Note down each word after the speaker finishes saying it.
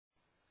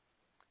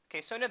Okay,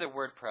 so another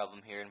word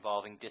problem here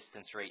involving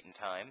distance, rate, and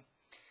time.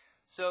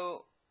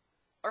 So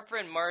our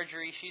friend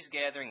Marjorie, she's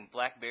gathering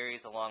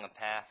blackberries along a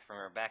path from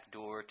her back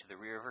door to the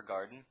rear of her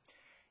garden.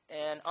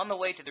 And on the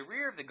way to the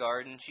rear of the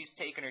garden, she's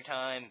taking her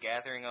time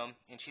gathering them,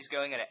 and she's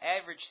going at an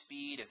average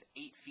speed of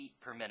 8 feet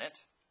per minute.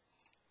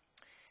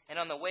 And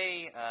on the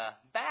way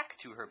back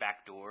to her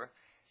back door,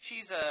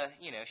 she's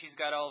she's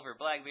got all of her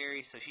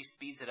blackberries, so she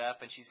speeds it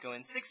up, and she's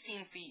going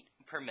 16 feet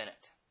per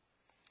minute.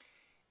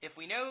 If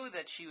we know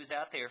that she was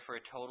out there for a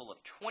total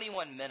of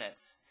 21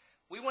 minutes,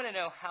 we want to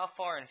know how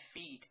far in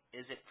feet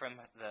is it from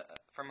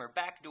her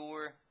back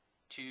door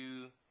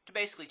to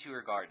basically to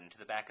her garden, to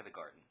the back of the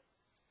garden.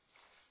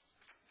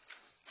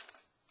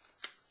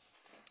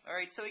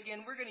 Alright, so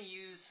again, we're going to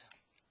use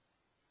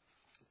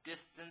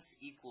distance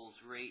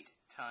equals rate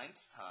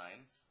times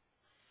time.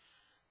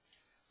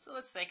 So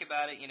let's think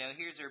about it.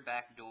 Here's her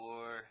back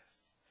door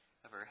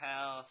of her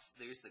house.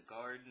 There's the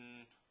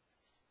garden.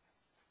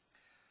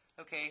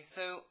 Okay,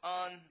 so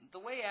on the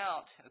way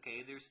out,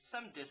 there's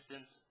some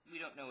distance. We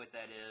don't know what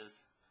that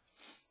is.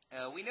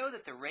 We know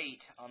that the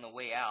rate on the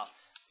way out,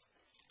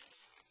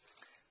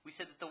 we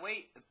said that the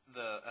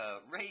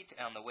rate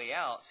on the way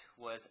out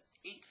was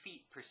 8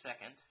 feet per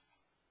second.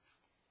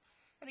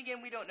 And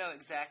again, we don't know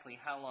exactly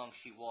how long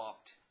she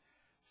walked.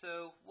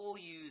 So we'll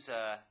use,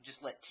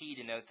 just let t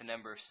denote the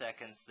number of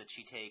seconds that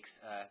she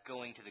takes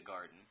going to the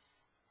garden.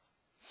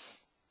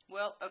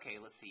 Well, okay,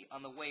 let's see.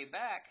 On the way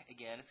back,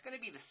 again, it's going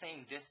to be the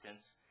same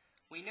distance.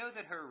 We know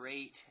that her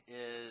rate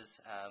is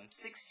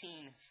 16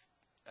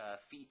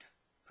 feet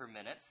per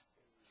minute.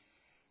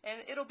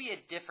 And it'll be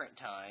a different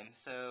time.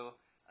 So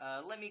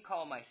let me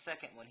call my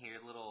second one here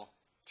little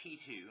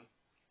t2.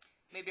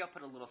 Maybe I'll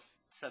put a little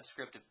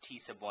subscript of t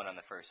sub 1 on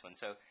the first one.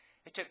 So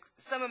it took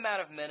some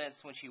amount of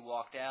minutes when she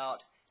walked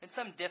out, and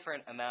some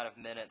different amount of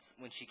minutes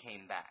when she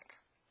came back.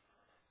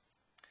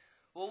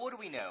 Well, what do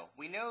we know?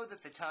 We know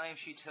that the time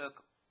she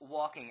took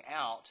walking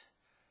out,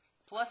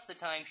 plus the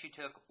time she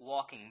took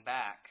walking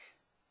back,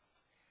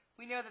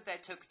 we know that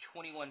that took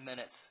 21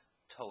 minutes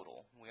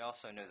total. We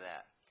also know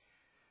that.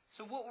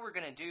 So what we're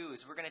going to do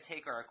is we're going to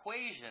take our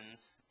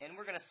equations, and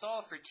we're going to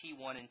solve for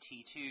t1 and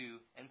t2,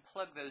 and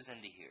plug those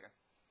into here.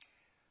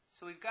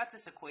 So we've got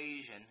this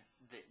equation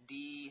that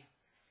d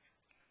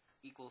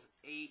equals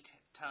 8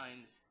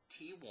 times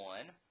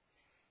t1.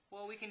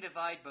 Well, we can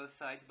divide both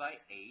sides by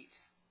 8.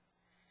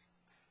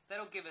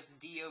 That'll give us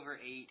d over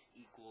 8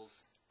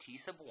 equals t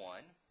sub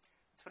 1.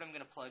 That's what I'm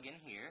going to plug in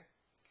here.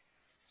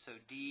 So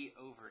d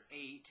over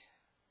 8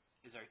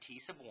 is our t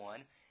sub 1.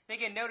 And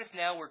again, notice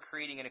now we're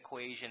creating an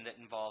equation that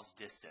involves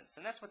distance.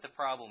 And that's what the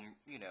problem,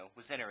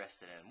 was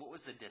interested in. What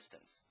was the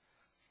distance?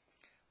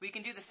 We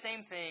can do the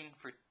same thing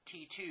for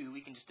t2.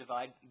 We can just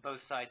divide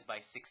both sides by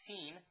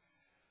 16.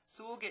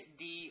 So we'll get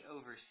d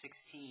over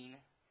 16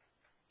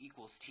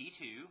 equals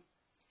t2.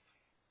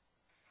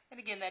 And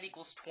again, that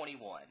equals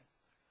 21.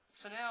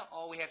 So now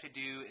all we have to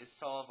do is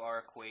solve our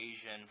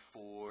equation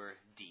for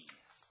d.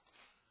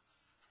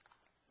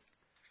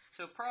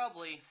 So what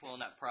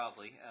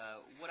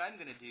I'm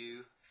going to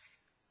do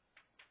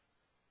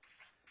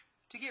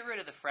to get rid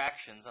of the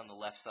fractions on the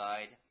left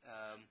side,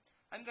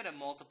 I'm going to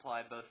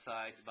multiply both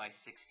sides by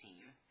 16.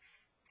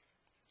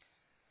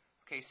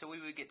 Okay, so we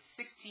would get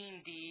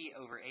 16d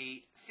over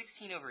 8.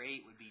 16 over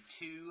 8 would be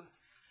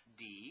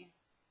 2d.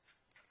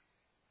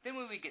 Then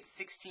we would get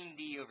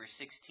 16d over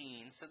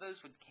 16, so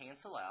those would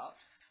cancel out.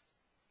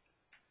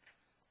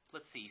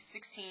 Let's see,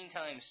 16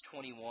 times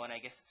 21, I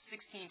guess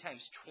 16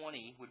 times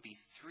 20 would be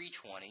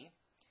 320.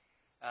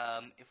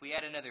 If we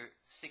add another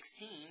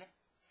 16,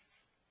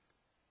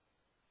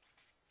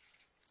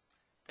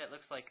 that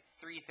looks like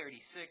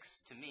 336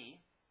 to me.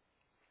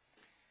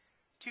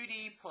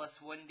 2d plus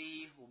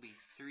 1d will be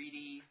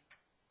 3d.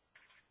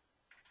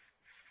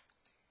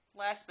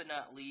 Last but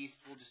not least,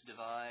 we'll just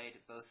divide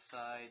both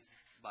sides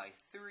by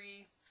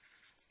 3.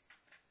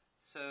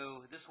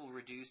 So this will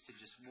reduce to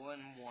just 1,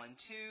 1,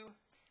 2.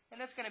 And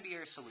that's going to be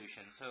her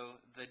solution. So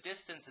the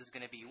distance is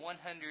going to be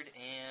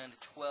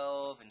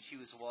 112, and she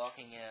was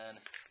walking in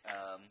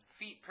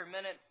feet per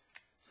minute.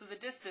 So the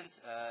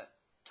distance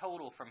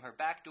total from her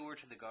back door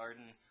to the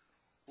garden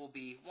will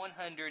be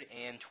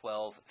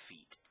 112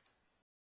 feet.